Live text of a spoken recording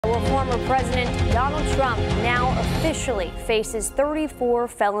Well, former President Donald Trump now officially faces 34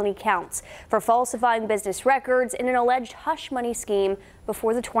 felony counts for falsifying business records in an alleged hush money scheme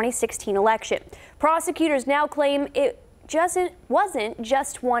before the 2016 election. Prosecutors now claim it wasn't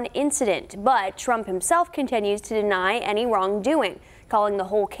just one incident, but Trump himself continues to deny any wrongdoing, calling the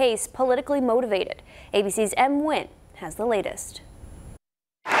whole case politically motivated. ABC's M. Nguyen has the latest.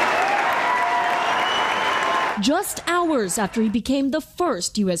 Just hours after he became the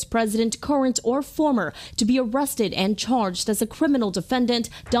first U.S. president, current or former, to be arrested and charged as a criminal defendant,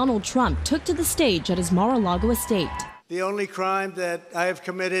 Donald Trump took to the stage at his Mar-a-Lago estate. The only crime that I have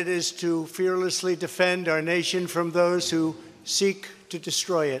committed is to fearlessly defend our nation from those who seek to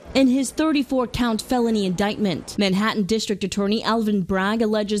destroy it. In his 34-count felony indictment, Manhattan District Attorney Alvin Bragg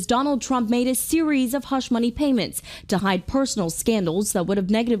alleges Donald Trump made a series of hush money payments to hide personal scandals that would have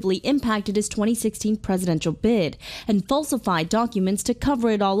negatively impacted his 2016 presidential bid and falsified documents to cover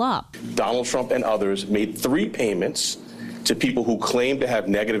it all up. Donald Trump and others made 3 payments to people who claimed to have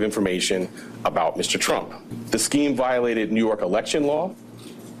negative information about Mr. Trump. The scheme violated New York election law,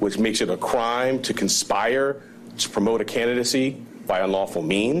 which makes it a crime to conspire to promote a candidacy by unlawful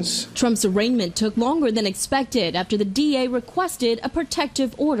means. Trump's arraignment took longer than expected after the DA requested a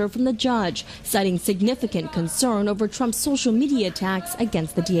protective order from the judge, citing significant concern over Trump's social media attacks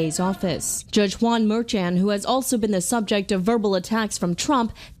against the DA's office. Judge Juan Merchan, who has also been the subject of verbal attacks from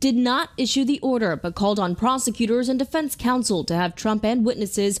Trump, did not issue the order, but called on prosecutors and defense counsel to have Trump and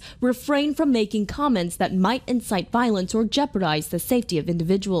witnesses refrain from making comments that might incite violence or jeopardize the safety of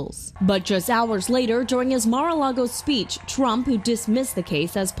individuals. But just hours later, during his Mar-a-Lago speech, Trump, who dismissed the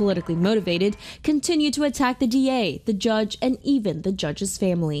case as politically motivated, continued to attack the DA, the judge, and even the judge's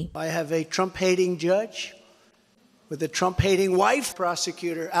family. I have a Trump-hating judge with a Trump-hating wife,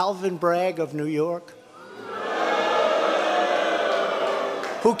 prosecutor Alvin Bragg of New York,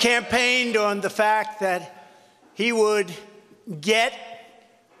 who campaigned on the fact that he would get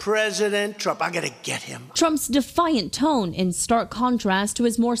President Trump. I gotta get him. Trump's defiant tone in stark contrast to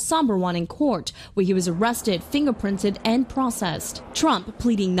his more somber one in court, where he was arrested, fingerprinted, and processed. Trump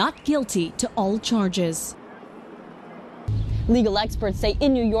pleading not guilty to all charges. Legal experts say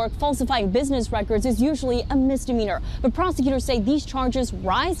in New York, falsifying business records is usually a misdemeanor, but prosecutors say these charges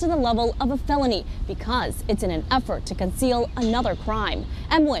rise to the level of a felony because it's in an effort to conceal another crime.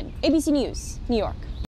 M. Nguyen, ABC News, New York.